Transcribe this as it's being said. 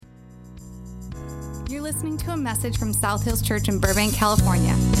You're listening to a message from South Hills Church in Burbank,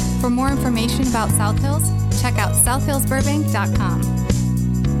 California. For more information about South Hills, check out southhillsburbank.com.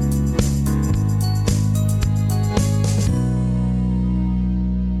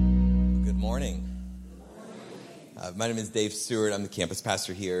 Good morning. My name is Dave Stewart. I'm the campus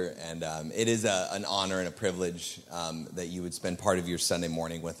pastor here, and it is an honor and a privilege that you would spend part of your Sunday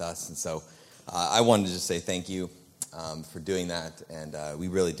morning with us. And so I wanted to just say thank you for doing that, and we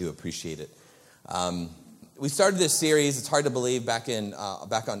really do appreciate it. We started this series. It's hard to believe back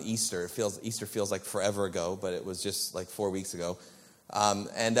on Easter. Easter feels like forever ago, but it was just like 4 weeks ago.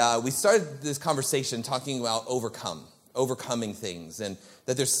 And we started this conversation talking about overcoming things, and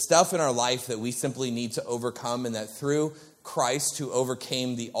that there's stuff in our life that we simply need to overcome, and that through Christ, who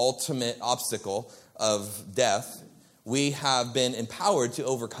overcame the ultimate obstacle of death, we have been empowered to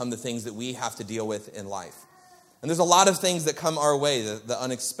overcome the things that we have to deal with in life. And there's a lot of things that come our way, the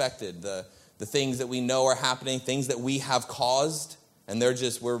unexpected, the things that we know are happening, things that we have caused, and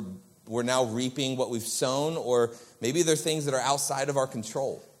we're now reaping what we've sown, or maybe they're things that are outside of our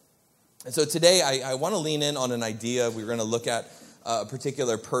control. And so today I want to lean in on an idea. We're going to look at a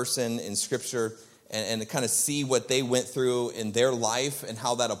particular person in Scripture and kind of see what they went through in their life and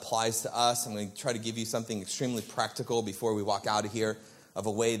how that applies to us. I'm going to try to give you something extremely practical before we walk out of here, of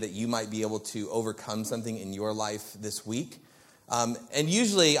a way that you might be able to overcome something in your life this week. And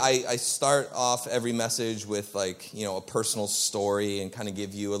usually I start off every message with a personal story and kind of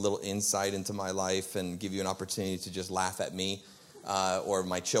give you a little insight into my life and give you an opportunity to just laugh at me or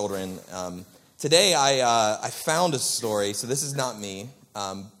my children. Today I found a story, so this is not me.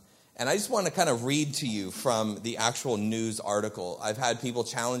 And I just want to kind of read to you from the actual news article. I've had people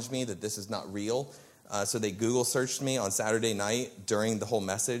challenge me that this is not real. So they Google searched me on Saturday night during the whole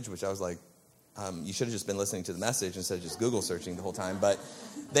message, which I was like, you should have just been listening to the message instead of just Google searching the whole time. But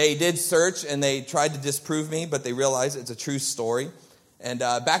they did search, and they tried to disprove me, but they realized it's a true story. And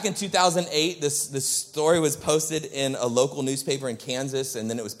back in 2008, this story was posted in a local newspaper in Kansas, and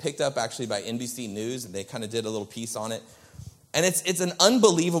then it was picked up actually by NBC News, and they kind of did a little piece on it. And it's an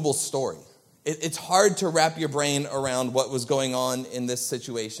unbelievable story. It's hard to wrap your brain around what was going on in this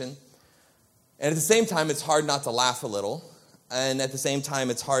situation. And at the same time, it's hard not to laugh a little. And at the same time,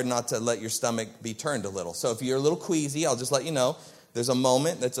 it's hard not to let your stomach be turned a little. So if you're a little queasy, I'll just let you know, there's a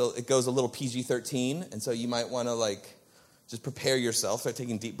moment it goes a little PG-13, and so you might want to just prepare yourself. Start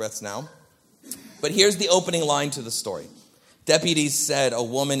taking deep breaths now. But here's the opening line to the story. Deputies said a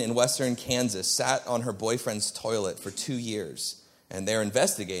woman in western Kansas sat on her boyfriend's toilet for 2 years, and they're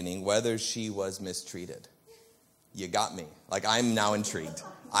investigating whether she was mistreated. You got me. I'm now intrigued.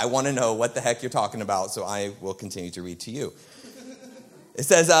 I want to know what the heck you're talking about, so I will continue to read to you. It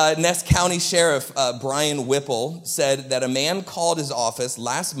says, Ness County Sheriff Brian Whipple said that a man called his office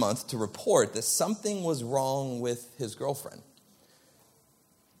last month to report that something was wrong with his girlfriend.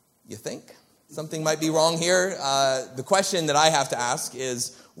 You think something might be wrong here? The question that I have to ask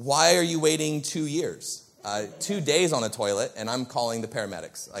is, why are you waiting 2 years? 2 days on a toilet, and I'm calling the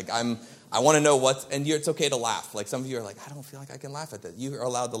paramedics. I want to know it's okay to laugh. Some of you are like, I don't feel like I can laugh at that. You are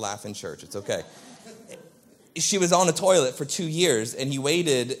allowed to laugh in church. It's okay. She was on a toilet for 2 years, and he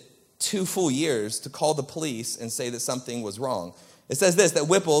waited 2 full years to call the police and say that something was wrong. It says this, that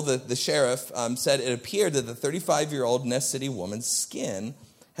Whipple, the sheriff, said it appeared that the 35-year-old Ness City woman's skin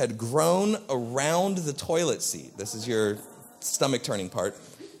had grown around the toilet seat. This is your stomach-turning part.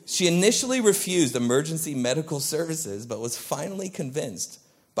 She initially refused emergency medical services, but was finally convinced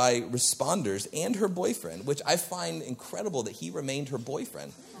by responders and her boyfriend, which I find incredible that he remained her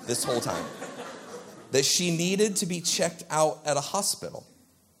boyfriend this whole time, that she needed to be checked out at a hospital.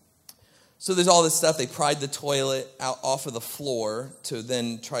 So there's all this stuff. They pried the toilet out off of the floor to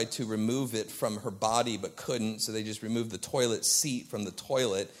then try to remove it from her body, but couldn't. So they just removed the toilet seat from the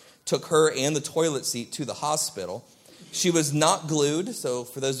toilet, took her and the toilet seat to the hospital. She was not glued. So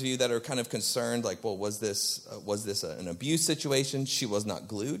for those of you that are kind of concerned, was this an abuse situation? She was not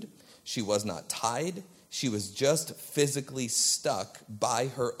glued. She was not tied. She was just physically stuck by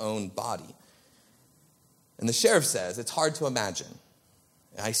her own body. And the sheriff says, it's hard to imagine.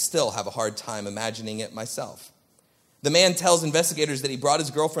 I still have a hard time imagining it myself. The man tells investigators that he brought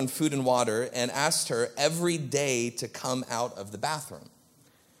his girlfriend food and water and asked her every day to come out of the bathroom.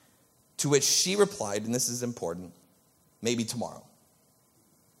 To which she replied, and this is important, maybe tomorrow.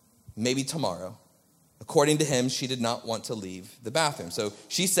 Maybe tomorrow. According to him, she did not want to leave the bathroom. So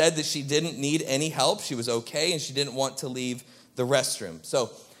she said that she didn't need any help. She was okay, and she didn't want to leave the restroom.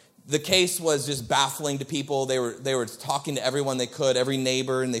 So the case was just baffling to people. They were talking to everyone they could, every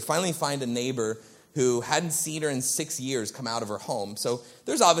neighbor, and they finally find a neighbor who hadn't seen her in 6 years come out of her home. So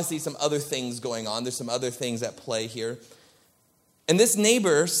there's obviously some other things going on. There's some other things at play here. And this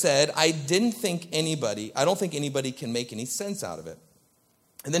neighbor said, I don't think anybody can make any sense out of it.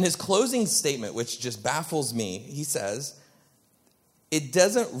 And then his closing statement, which just baffles me, he says, it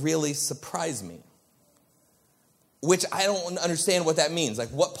doesn't really surprise me. Which I don't understand what that means. Like,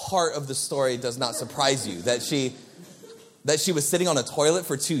 what part of the story does not surprise you? That she was sitting on a toilet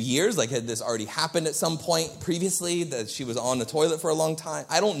for 2 years? Like, had this already happened at some point previously? That she was on the toilet for a long time?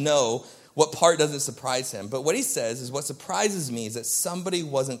 I don't know what part doesn't surprise him. But what he says is, what surprises me is that somebody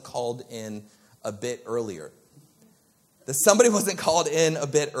wasn't called in a bit earlier. That somebody wasn't called in a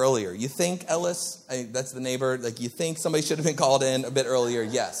bit earlier. You think, Ellis? That's the neighbor. Like, you think somebody should have been called in a bit earlier?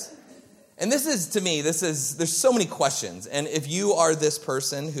 Yes. And this is, to me, there's so many questions. And if you are this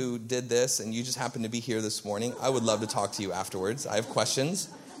person who did this and you just happen to be here this morning, I would love to talk to you afterwards. I have questions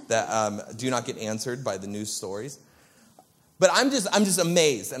that do not get answered by the news stories. But I'm just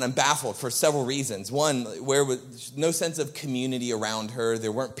amazed and I'm baffled for several reasons. One, where was no sense of community around her.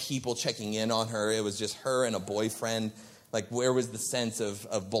 There weren't people checking in on her. It was just her and a boyfriend. Like, where was the sense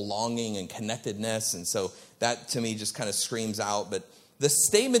of belonging and connectedness? And so that, to me, just kind of screams out. But the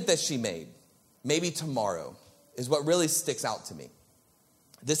statement that she made, maybe tomorrow, is what really sticks out to me.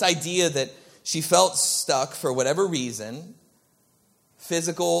 This idea that she felt stuck for whatever reason,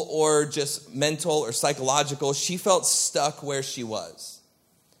 physical or just mental or psychological, she felt stuck where she was.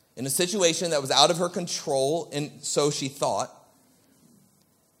 In a situation that was out of her control, and so she thought.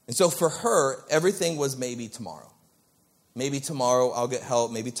 And so for her, everything was maybe tomorrow. Maybe tomorrow I'll get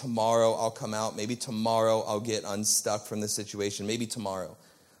help. Maybe tomorrow I'll come out. Maybe tomorrow I'll get unstuck from this situation. Maybe tomorrow.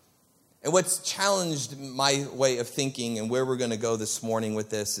 And what's challenged my way of thinking and where we're going to go this morning with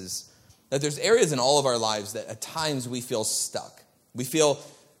this is that there's areas in all of our lives that at times we feel stuck. We feel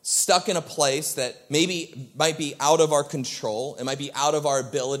stuck in a place that maybe might be out of our control. It might be out of our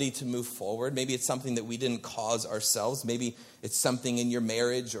ability to move forward. Maybe it's something that we didn't cause ourselves. Maybe it's something in your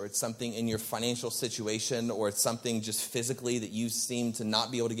marriage, or it's something in your financial situation, or it's something just physically that you seem to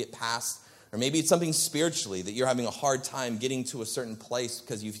not be able to get past. Or maybe it's something spiritually that you're having a hard time getting to a certain place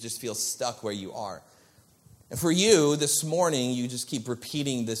because you just feel stuck where you are. And for you, this morning, you just keep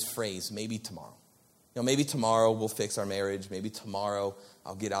repeating this phrase, maybe tomorrow. Maybe tomorrow we'll fix our marriage. Maybe tomorrow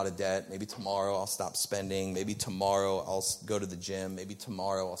I'll get out of debt. Maybe tomorrow I'll stop spending. Maybe tomorrow I'll go to the gym. Maybe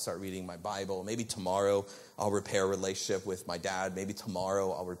tomorrow I'll start reading my Bible. Maybe tomorrow I'll repair a relationship with my dad. Maybe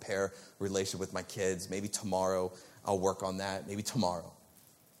tomorrow I'll repair a relationship with my kids. Maybe tomorrow I'll work on that. Maybe tomorrow.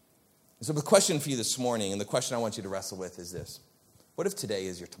 And so the question for you this morning, and the question I want you to wrestle with, is this. What if today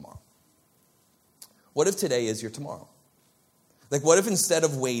is your tomorrow? What if today is your tomorrow? Like, what if instead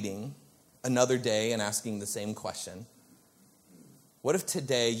of waiting another day and asking the same question, what if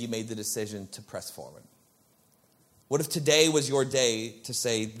today you made the decision to press forward? What if today was your day to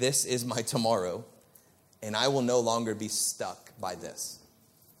say, this is my tomorrow, and I will no longer be stuck by this?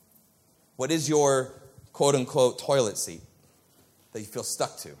 What is your quote-unquote toilet seat that you feel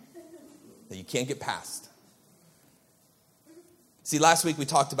stuck to, that you can't get past? See, last week we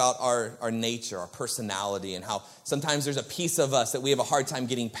talked about our nature, our personality, and how sometimes there's a piece of us that we have a hard time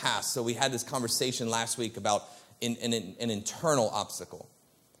getting past. So we had this conversation last week about an internal obstacle.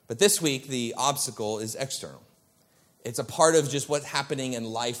 But this week, the obstacle is external. It's a part of just what's happening in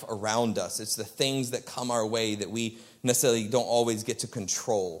life around us. It's the things that come our way that we necessarily don't always get to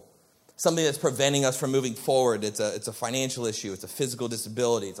control. Something that's preventing us from moving forward. It's a financial issue. It's a physical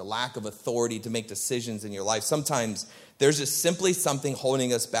disability. It's a lack of authority to make decisions in your life. Sometimes there's just simply something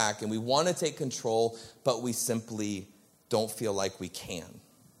holding us back, and we want to take control, but we simply don't feel like we can.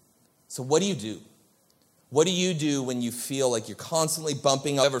 So what do you do? What do you do when you feel like you're constantly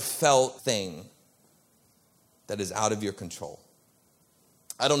bumping up? Ever felt thing that is out of your control?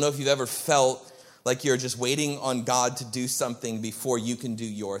 I don't know if you've ever felt like you're just waiting on God to do something before you can do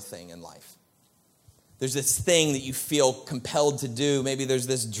your thing in life. There's this thing that you feel compelled to do. Maybe there's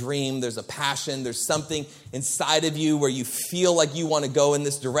this dream, there's a passion, there's something inside of you where you feel like you want to go in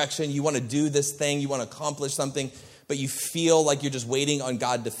this direction, you want to do this thing, you want to accomplish something, but you feel like you're just waiting on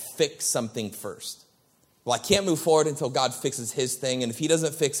God to fix something first. Well, I can't move forward until God fixes his thing, and if he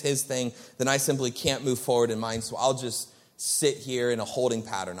doesn't fix his thing, then I simply can't move forward in mine, so I'll just sit here in a holding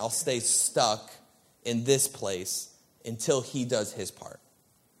pattern. I'll stay stuck in this place until he does his part.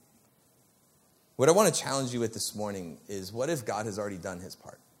 What I want to challenge you with this morning is, what if God has already done his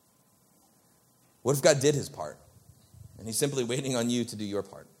part? What if God did his part and he's simply waiting on you to do your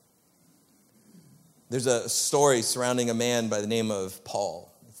part? There's a story surrounding a man by the name of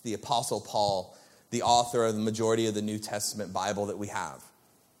Paul. It's the Apostle Paul, the author of the majority of the New Testament Bible that we have.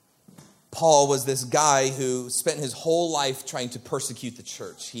 Paul was this guy who spent his whole life trying to persecute the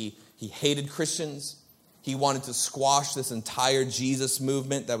church. He hated Christians. He wanted to squash this entire Jesus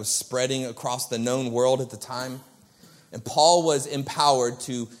movement that was spreading across the known world at the time. And Paul was empowered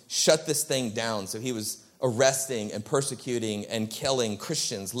to shut this thing down. So he was arresting and persecuting and killing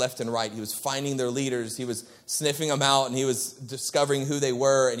Christians left and right. He was finding their leaders. He was sniffing them out, and he was discovering who they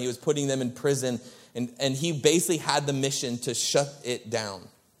were, and he was putting them in prison. And he basically had the mission to shut it down.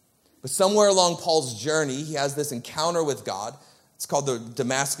 But somewhere along Paul's journey, he has this encounter with God. It's called the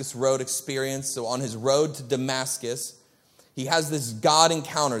Damascus Road experience. So on his road to Damascus, he has this God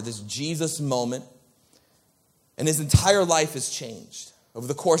encounter, this Jesus moment, and his entire life is changed. Over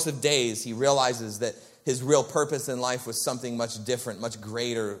the course of days, he realizes that his real purpose in life was something much different, much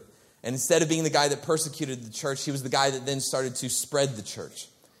greater. And instead of being the guy that persecuted the church, he was the guy that then started to spread the church.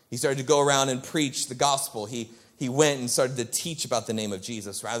 He started to go around and preach the gospel. He went and started to teach about the name of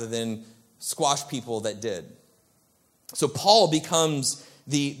Jesus rather than squash people that did. So Paul becomes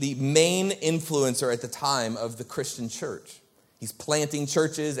the main influencer at the time of the Christian church. He's planting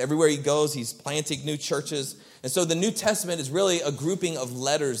churches. Everywhere he goes, he's planting new churches. And so the New Testament is really a grouping of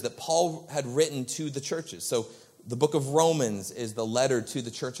letters that Paul had written to the churches. So the book of Romans is the letter to the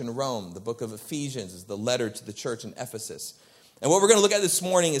church in Rome. The book of Ephesians is the letter to the church in Ephesus. And what we're going to look at this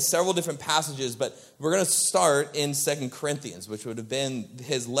morning is several different passages, but we're going to start in 2 Corinthians, which would have been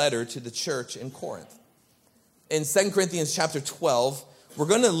his letter to the church in Corinth. In 2 Corinthians chapter 12, we're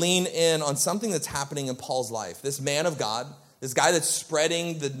going to lean in on something that's happening in Paul's life. This man of God, this guy that's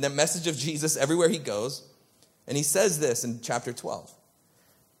spreading the message of Jesus everywhere he goes. And he says this in chapter 12.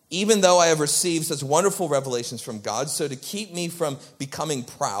 Even though I have received such wonderful revelations from God, so to keep me from becoming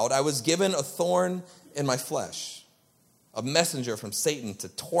proud, I was given a thorn in my flesh, a messenger from Satan to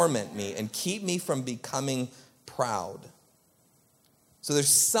torment me and keep me from becoming proud. So there's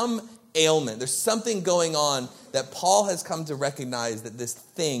some ailment, there's something going on that Paul has come to recognize that this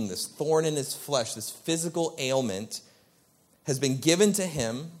thing, this thorn in his flesh, this physical ailment has been given to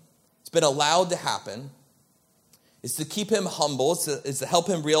him. It's been allowed to happen. It's to keep him humble. It's to help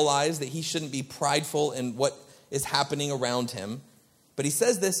him realize that he shouldn't be prideful in what is happening around him. But he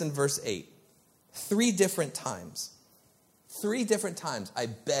says this in verse 8. 3 different times. 3 different times I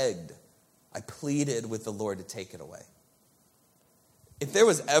begged, I pleaded with the Lord to take it away. If there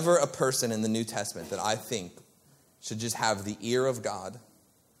was ever a person in the New Testament that I think should just have the ear of God,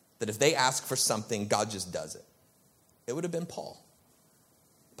 that if they ask for something, God just does it, it would have been Paul.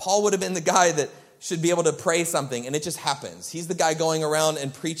 Paul would have been the guy that should be able to pray something, and it just happens. He's the guy going around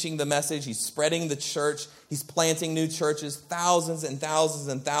and preaching the message. He's spreading the church. He's planting new churches. Thousands and thousands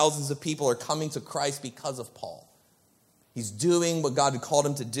and thousands of people are coming to Christ because of Paul. He's doing what God had called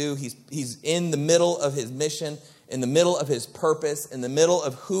him to do. He's in the middle of his mission, in the middle of his purpose, in the middle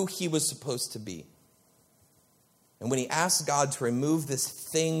of who he was supposed to be. And when he asks God to remove this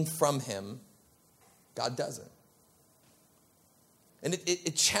thing from him, God does it. And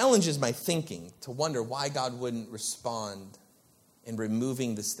it challenges my thinking to wonder why God wouldn't respond in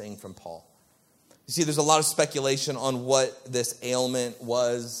removing this thing from Paul. You see, there's a lot of speculation on what this ailment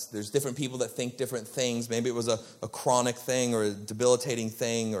was. There's different people that think different things. Maybe it was a chronic thing or a debilitating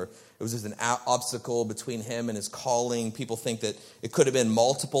thing, or it was just an obstacle between him and his calling. People think that it could have been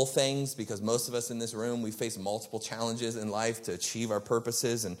multiple things because most of us in this room, we face multiple challenges in life to achieve our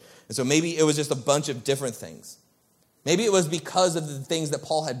purposes. And so maybe it was just a bunch of different things. Maybe it was because of the things that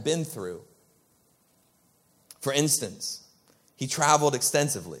Paul had been through. For instance, he traveled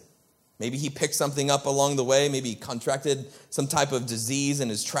extensively. Maybe he picked something up along the way. Maybe he contracted some type of disease in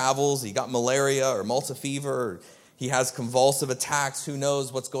his travels. He got malaria or Malta fever. Or he has convulsive attacks. Who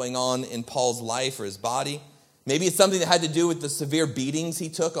knows what's going on in Paul's life or his body. Maybe it's something that had to do with the severe beatings he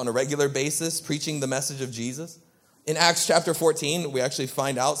took on a regular basis, preaching the message of Jesus. In Acts chapter 14, we actually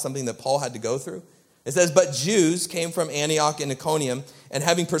find out something that Paul had to go through. It says, but Jews came from Antioch and Iconium, and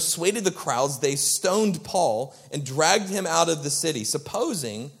having persuaded the crowds, they stoned Paul and dragged him out of the city,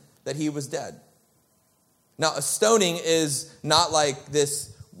 supposing that he was dead. Now, a stoning is not like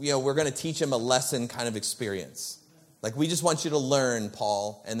this, we're going to teach him a lesson kind of experience. Like, we just want you to learn,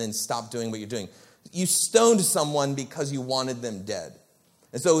 Paul, and then stop doing what you're doing. You stoned someone because you wanted them dead.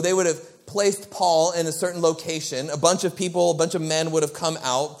 And so they would have placed Paul in a certain location. A bunch of people, a bunch of men would have come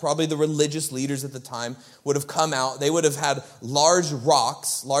out. Probably the religious leaders at the time would have come out. They would have had large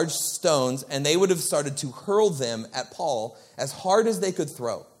rocks, large stones, and they would have started to hurl them at Paul as hard as they could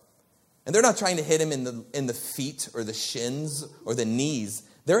throw. And they're not trying to hit him in the feet or the shins or the knees.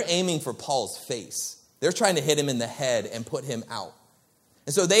 They're aiming for Paul's face. They're trying to hit him in the head and put him out.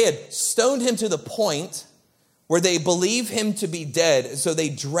 And so they had stoned him to the point where they believe him to be dead, so they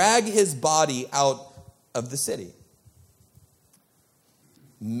drag his body out of the city.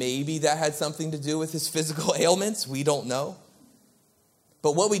 Maybe that had something to do with his physical ailments. We don't know.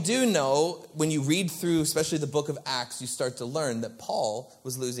 But what we do know, when you read through, especially the book of Acts, you start to learn that Paul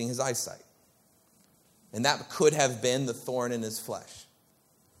was losing his eyesight. And that could have been the thorn in his flesh.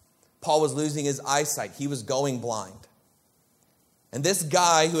 Paul was losing his eyesight. He was going blind. And this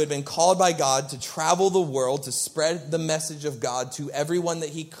guy who had been called by God to travel the world, to spread the message of God to everyone that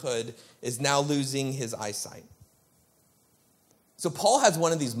he could, is now losing his eyesight. So Paul has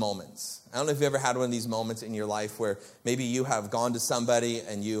one of these moments. I don't know if you've ever had one of these moments in your life where maybe you have gone to somebody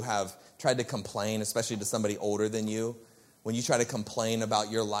and you have tried to complain, especially to somebody older than you. When you try to complain about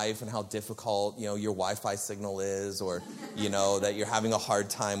your life and how difficult, your Wi-Fi signal is, or, that you're having a hard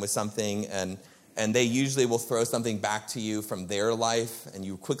time with something, and they usually will throw something back to you from their life, and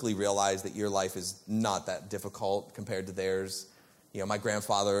you quickly realize that your life is not that difficult compared to theirs. My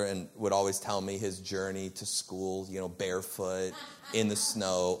grandfather would always tell me his journey to school, barefoot, in the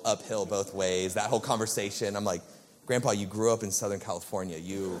snow, uphill both ways, that whole conversation. I'm like, Grandpa, you grew up in Southern California.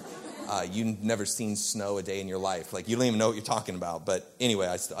 You've never seen snow a day in your life. Like, you don't even know what you're talking about. But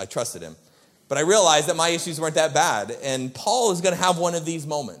anyway, I trusted him. But I realized that my issues weren't that bad. And Paul is going to have one of these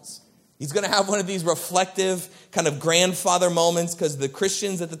moments. He's going to have one of these reflective kind of grandfather moments because the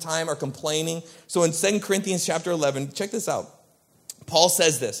Christians at the time are complaining. So in 2 Corinthians chapter 11, check this out. Paul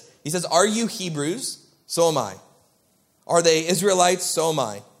says this. He says, "Are you Hebrews? So am I. Are they Israelites? So am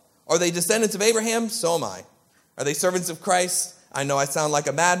I. Are they descendants of Abraham? So am I. Are they servants of Christ? I know I sound like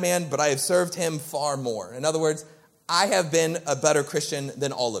a madman, but I have served him far more." In other words, I have been a better Christian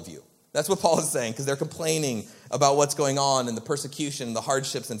than all of you. That's what Paul is saying, because they're complaining about what's going on and the persecution and the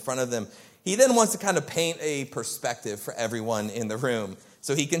hardships in front of them. He then wants to kind of paint a perspective for everyone in the room.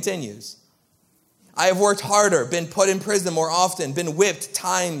 So he continues. "I have worked harder, been put in prison more often, been whipped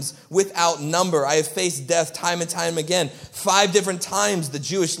times without number. I have faced death time and time again. 5 different times the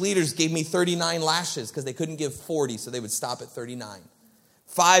Jewish leaders gave me 39 lashes because they couldn't give 40, so they would stop at 39.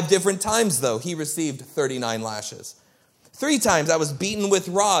 5 different times, though, he received 39 lashes. 3 times I was beaten with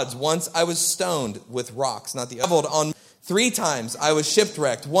rods. Once I was stoned with rocks, not the leveled on. 3 times I was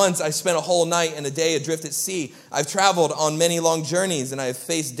shipwrecked. Once I spent a whole night and a day adrift at sea. I've traveled on many long journeys, and I have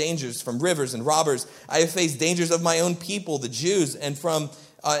faced dangers from rivers and robbers. I have faced dangers of my own people, the Jews, and from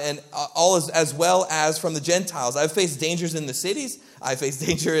all as well as from the Gentiles. I have faced dangers in the cities. I have faced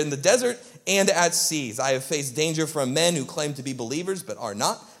danger in the desert and at seas. I have faced danger from men who claim to be believers but are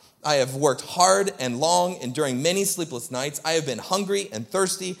not. I have worked hard and long, enduring many sleepless nights. I have been hungry and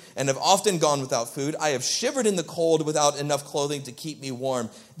thirsty and have often gone without food. I have shivered in the cold without enough clothing to keep me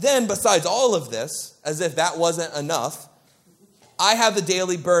warm. Then, besides all of this, as if that wasn't enough, I have the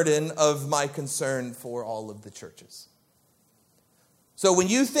daily burden of my concern for all of the churches." So when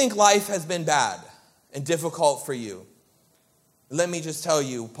you think life has been bad and difficult for you, let me just tell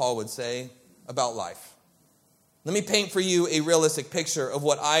you, Paul would say, about life. Let me paint for you a realistic picture of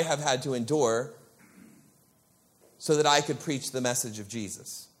what I have had to endure so that I could preach the message of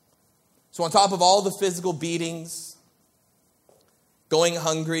Jesus. So on top of all the physical beatings, going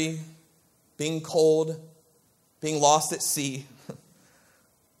hungry, being cold, being lost at sea,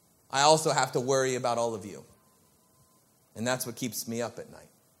 I also have to worry about all of you. And that's what keeps me up at night.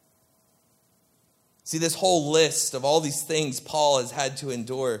 See, this whole list of all these things Paul has had to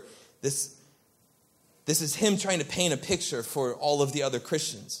endure, this is him trying to paint a picture for all of the other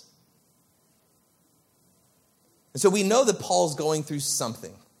Christians. And so we know that Paul's going through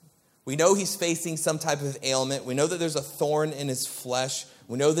something. We know he's facing some type of ailment. We know that there's a thorn in his flesh.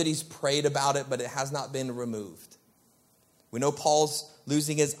 We know that he's prayed about it, but it has not been removed. We know Paul's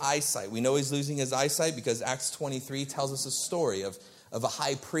losing his eyesight. We know he's losing his eyesight because Acts 23 tells us a story of a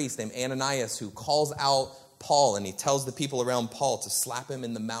high priest named Ananias who calls out Paul, and he tells the people around Paul to slap him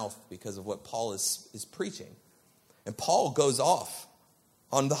in the mouth because of what Paul is preaching. And Paul goes off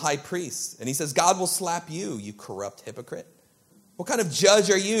on the high priest, and he says, "God will slap you, you corrupt hypocrite. What kind of judge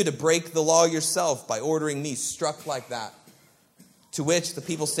are you to break the law yourself by ordering me struck like that?" To which the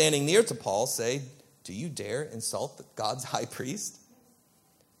people standing near to Paul say, "Do you dare insult God's high priest?"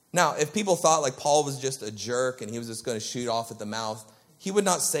 Now, if people thought like Paul was just a jerk and he was just going to shoot off at the mouth, he would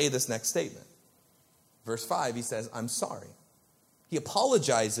not say this next statement. Verse 5, he says, "I'm sorry." He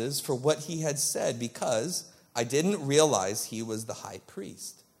apologizes for what he had said because I didn't realize he was the high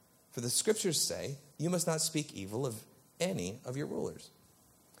priest. For the scriptures say, you must not speak evil of any of your rulers.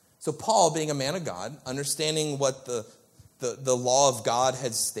 So Paul, being a man of God, understanding what the law of God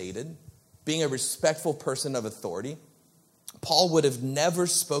had stated, being a respectful person of authority, Paul would have never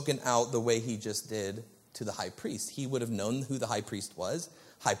spoken out the way he just did to the high priest. He would have known who the high priest was.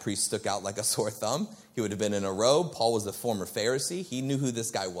 High priest stuck out like a sore thumb. He would have been in a robe. Paul was a former Pharisee. He knew who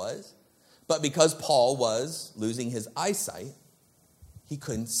this guy was. But because Paul was losing his eyesight, he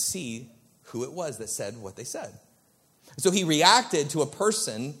couldn't see who it was that said what they said. So he reacted to a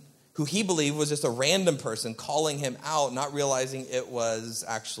person who he believed was just a random person calling him out, not realizing it was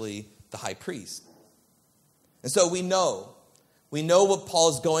actually the high priest. And so we know what Paul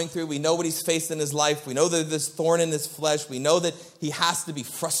is going through. We know what he's faced in his life. We know that there's thorn in his flesh. We know that he has to be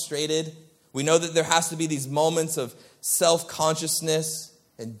frustrated. We know that there has to be these moments of self-consciousness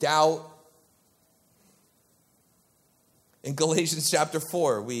and doubt. In Galatians chapter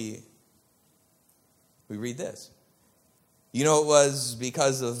 4, we read this. You know, it was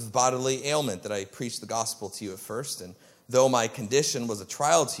because of bodily ailment that I preached the gospel to you at first, and though my condition was a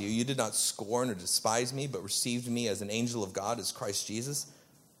trial to you, you did not scorn or despise me, but received me as an angel of God, as Christ Jesus.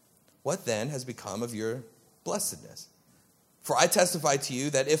 What then has become of your blessedness? For I testify to you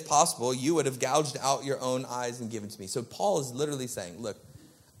that if possible, you would have gouged out your own eyes and given to me. So Paul is literally saying, look,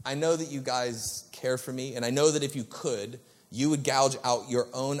 I know that you guys care for me, and I know that if you could, you would gouge out your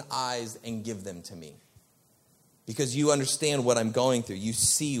own eyes and give them to me. Because you understand what I'm going through. You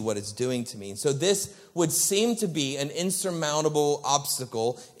see what it's doing to me. And so this would seem to be an insurmountable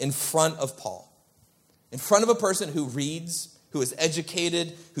obstacle in front of Paul. In front of a person who reads, who is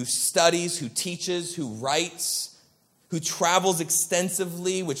educated, who studies, who teaches, who writes, who travels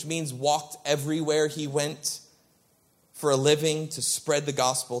extensively, which means walked everywhere he went for a living to spread the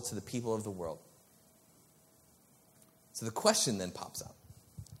gospel to the people of the world. So the question then pops up.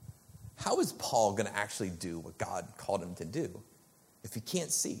 How is Paul going to actually do what God called him to do if he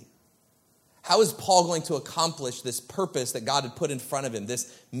can't see? How is Paul going to accomplish this purpose that God had put in front of him,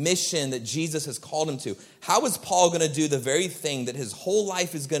 this mission that Jesus has called him to? How is Paul going to do the very thing that his whole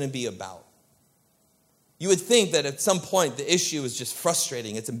life is going to be about? You would think that at some point the issue is just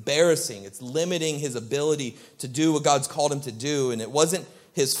frustrating, it's embarrassing, it's limiting his ability to do what God's called him to do, and it wasn't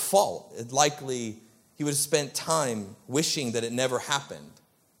his fault. It likely he would have spent time wishing that it never happened.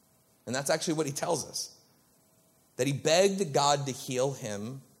 And that's actually what he tells us. That he begged God to heal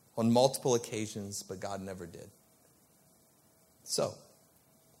him on multiple occasions, but God never did. So,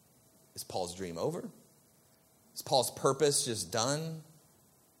 is Paul's dream over? Is Paul's purpose just done?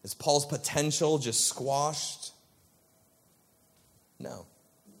 Is Paul's potential just squashed? No.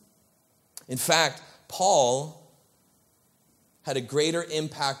 In fact, Paul had a greater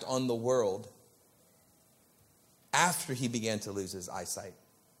impact on the world after he began to lose his eyesight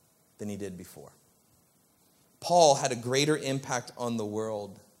than he did before. Paul had a greater impact on the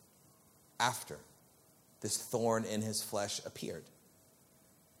world after this thorn in his flesh appeared.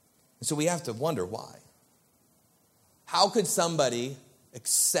 And so we have to wonder why. How could somebody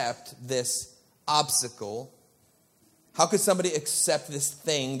accept this obstacle? How could somebody accept this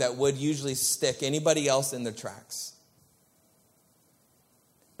thing that would usually stick anybody else in their tracks?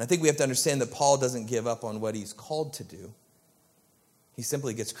 And I think we have to understand that Paul doesn't give up on what he's called to do. He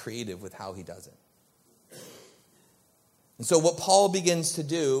simply gets creative with how he does it. And so what Paul begins to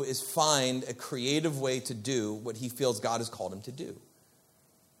do is find a creative way to do what he feels God has called him to do.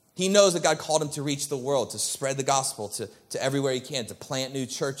 He knows that God called him to reach the world, to spread the gospel to everywhere he can, to plant new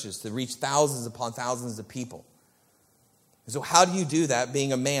churches, to reach thousands upon thousands of people. And so how do you do that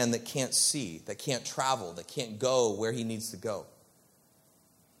being a man that can't see, that can't travel, that can't go where he needs to go?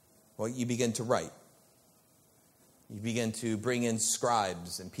 Well, you begin to write. You begin to bring in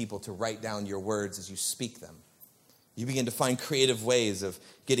scribes and people to write down your words as you speak them. You begin to find creative ways of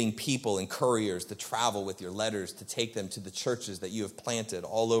getting people and couriers to travel with your letters to take them to the churches that you have planted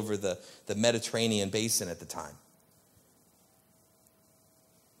all over the Mediterranean basin at the time.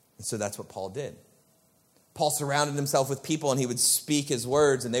 And so that's what Paul did. Paul surrounded himself with people and he would speak his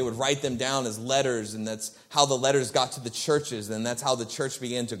words and they would write them down as letters, and that's how the letters got to the churches, and that's how the church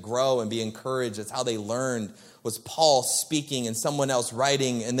began to grow and be encouraged. That's how they learned, was Paul speaking and someone else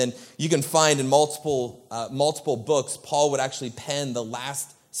writing. And then you can find in multiple books, Paul would actually pen the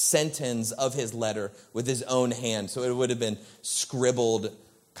last sentence of his letter with his own hand. So it would have been scribbled,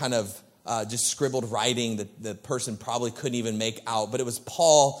 kind of just scribbled writing that the person probably couldn't even make out. But it was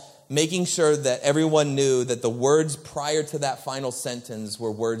Paul making sure that everyone knew that the words prior to that final sentence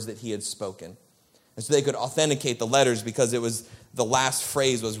were words that he had spoken. And so they could authenticate the letters because it was the last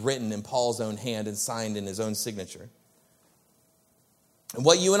phrase was written in Paul's own hand and signed in his own signature. And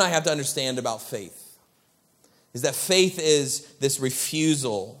what you and I have to understand about faith is that faith is this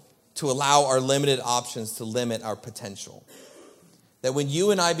refusal to allow our limited options to limit our potential. That when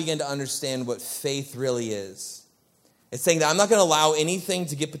you and I begin to understand what faith really is, It's saying that I'm not going to allow anything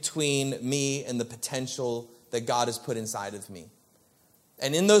to get between me and the potential that God has put inside of me.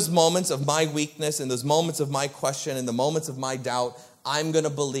 And in those moments of my weakness, in those moments of my question, in the moments of my doubt, I'm going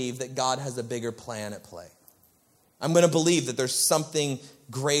to believe that God has a bigger plan at play. I'm going to believe that there's something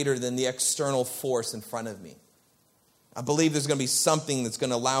greater than the external force in front of me. I believe there's going to be something that's going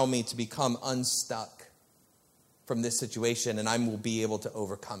to allow me to become unstuck from this situation, and I will be able to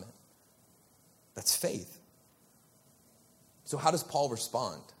overcome it. That's faith. So how does Paul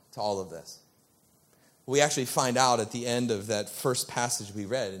respond to all of this? We actually find out at the end of that first passage we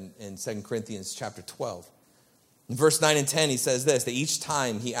read in 2 Corinthians chapter 12. In verse 9 and 10, he says this, that each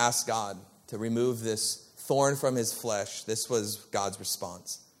time he asked God to remove this thorn from his flesh, this was God's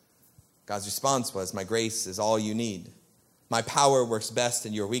response. God's response was, my grace is all you need. My power works best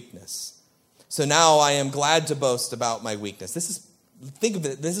in your weakness. So now I am glad to boast about my weakness. Think of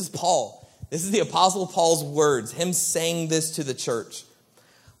it, this is Paul. This is the Apostle Paul's words, him saying this to the church.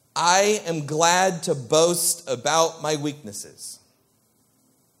 I am glad to boast about my weaknesses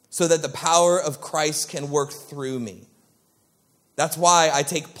so that the power of Christ can work through me. That's why I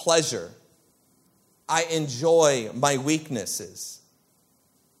take pleasure. I enjoy my weaknesses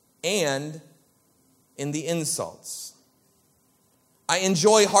and in the insults. I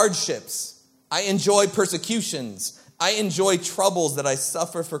enjoy hardships. I enjoy persecutions. I enjoy troubles that I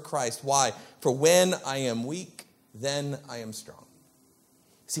suffer for Christ. Why? For when I am weak, then I am strong.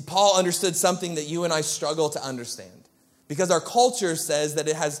 See, Paul understood something that you and I struggle to understand. Because our culture says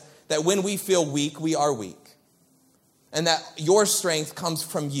that when we feel weak, we are weak. And that your strength comes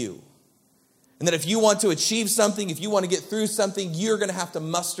from you. And that if you want to achieve something, if you want to get through something, you're going to have to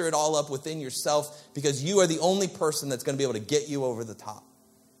muster it all up within yourself because you are the only person that's going to be able to get you over the top.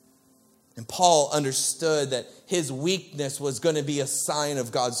 And Paul understood that his weakness was going to be a sign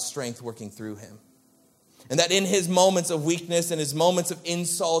of God's strength working through him. And that in his moments of weakness and his moments of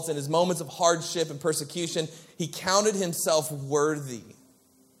insults and his moments of hardship and persecution, he counted himself worthy.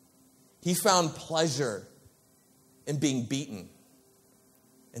 He found pleasure in being beaten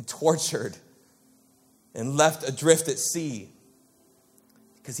and tortured and left adrift at sea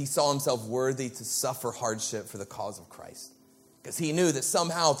because he saw himself worthy to suffer hardship for the cause of Christ. Because he knew that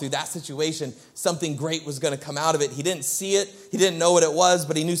somehow through that situation, something great was going to come out of it. He didn't see it. He didn't know what it was,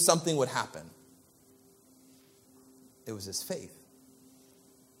 but he knew something would happen. It was his faith.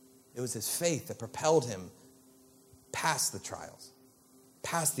 It was his faith that propelled him past the trials,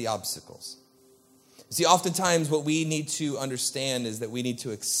 past the obstacles. See, oftentimes what we need to understand is that we need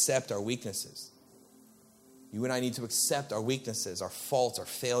to accept our weaknesses. You and I need to accept our weaknesses, our faults, our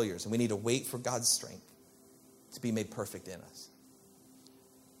failures, and we need to wait for God's strength to be made perfect in us.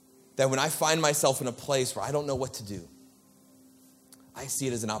 That when I find myself in a place where I don't know what to do, I see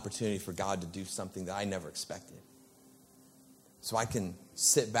it as an opportunity for God to do something that I never expected. So I can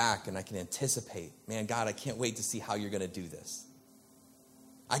sit back and I can anticipate, man, God, I can't wait to see how you're going to do this.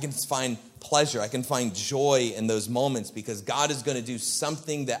 I can find pleasure. I can find joy in those moments because God is going to do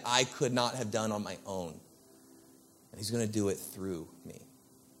something that I could not have done on my own. And he's going to do it through me.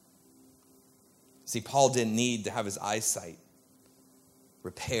 See, Paul didn't need to have his eyesight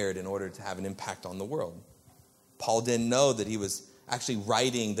repaired in order to have an impact on the world. Paul didn't know that he was actually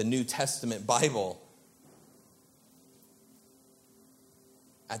writing the New Testament Bible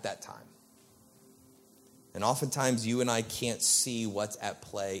at that time. And oftentimes you and I can't see what's at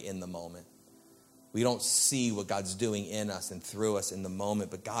play in the moment. We don't see what God's doing in us and through us in the moment,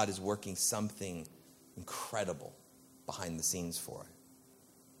 but God is working something incredible behind the scenes for it.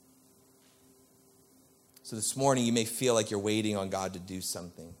 So this morning you may feel like you're waiting on God to do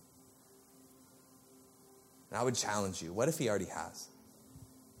something. And I would challenge you, what if he already has?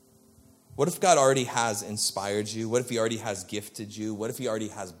 What if God already has inspired you? What if he already has gifted you? What if he already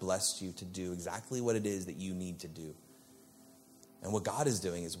has blessed you to do exactly what it is that you need to do? And what God is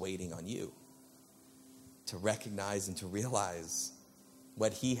doing is waiting on you to recognize and to realize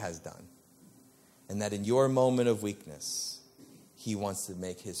what he has done. And that in your moment of weakness, he wants to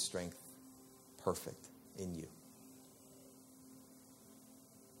make his strength perfect in you.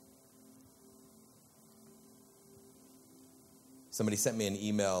 Somebody sent me an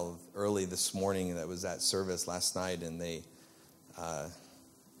email early this morning that was at service last night, and they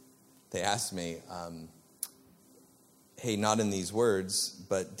asked me, hey, not in these words,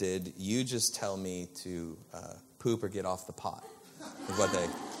 but did you just tell me to poop or get off the pot?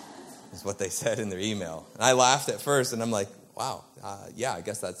 Is what they said in their email. And I laughed at first, and I'm like, wow, yeah, I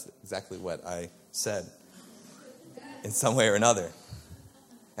guess that's exactly what I said in some way or another.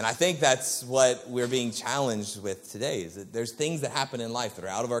 And I think that's what we're being challenged with today, is that there's things that happen in life that are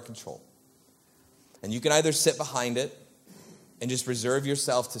out of our control. And you can either sit behind it and just reserve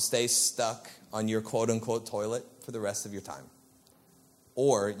yourself to stay stuck on your quote-unquote toilet for the rest of your time.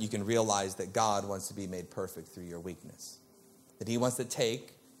 Or you can realize that God wants to be made perfect through your weakness. That he wants to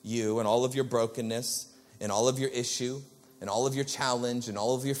take you and all of your brokenness and all of your issue and all of your challenge and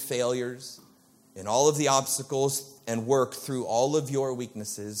all of your failures and all of the obstacles and work through all of your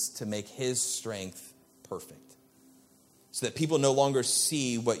weaknesses to make his strength perfect. So that people no longer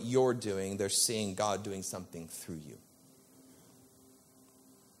see what you're doing, they're seeing God doing something through you.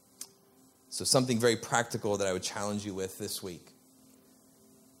 So something very practical that I would challenge you with this week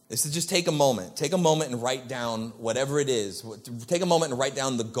is to just take a moment. Take a moment and write down whatever it is. Take a moment and write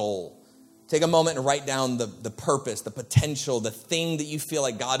down the goal. Take a moment and write down the purpose, the potential, the thing that you feel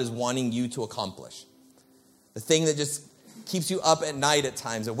like God is wanting you to accomplish. The thing that just keeps you up at night at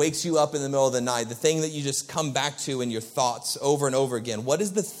times. It wakes you up in the middle of the night. The thing that you just come back to in your thoughts over and over again. What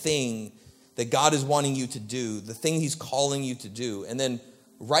is the thing that God is wanting you to do? The thing he's calling you to do? And then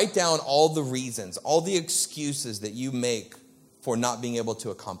write down all the reasons, all the excuses that you make for not being able to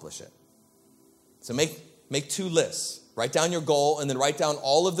accomplish it. So make 2 lists. Write down your goal and then write down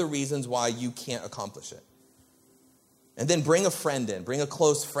all of the reasons why you can't accomplish it. And then bring a friend in. Bring a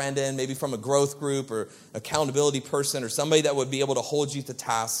close friend in, maybe from a growth group or accountability person or somebody that would be able to hold you to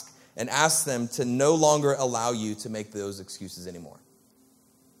task and ask them to no longer allow you to make those excuses anymore.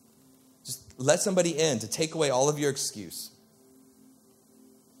 Just let somebody in to take away all of your excuse.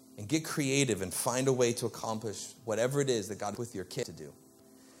 And get creative and find a way to accomplish whatever it is that God with your kid to do.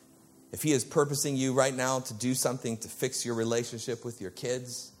 If he is purposing you right now to do something to fix your relationship with your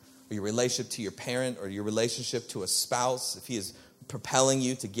kids, or your relationship to your parent, or your relationship to a spouse, if he is propelling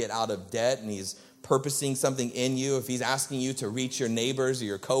you to get out of debt and he's purposing something in you, if he's asking you to reach your neighbors or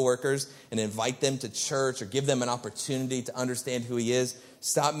your coworkers and invite them to church or give them an opportunity to understand who he is,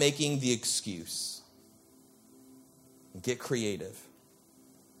 stop making the excuse and get creative.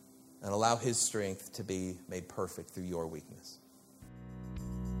 And allow his strength to be made perfect through your weakness.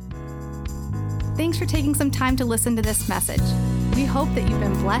 Thanks for taking some time to listen to this message. We hope that you've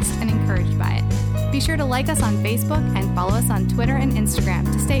been blessed and encouraged by it. Be sure to like us on Facebook and follow us on Twitter and Instagram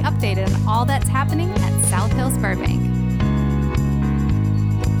to stay updated on all that's happening at South Hills Burbank.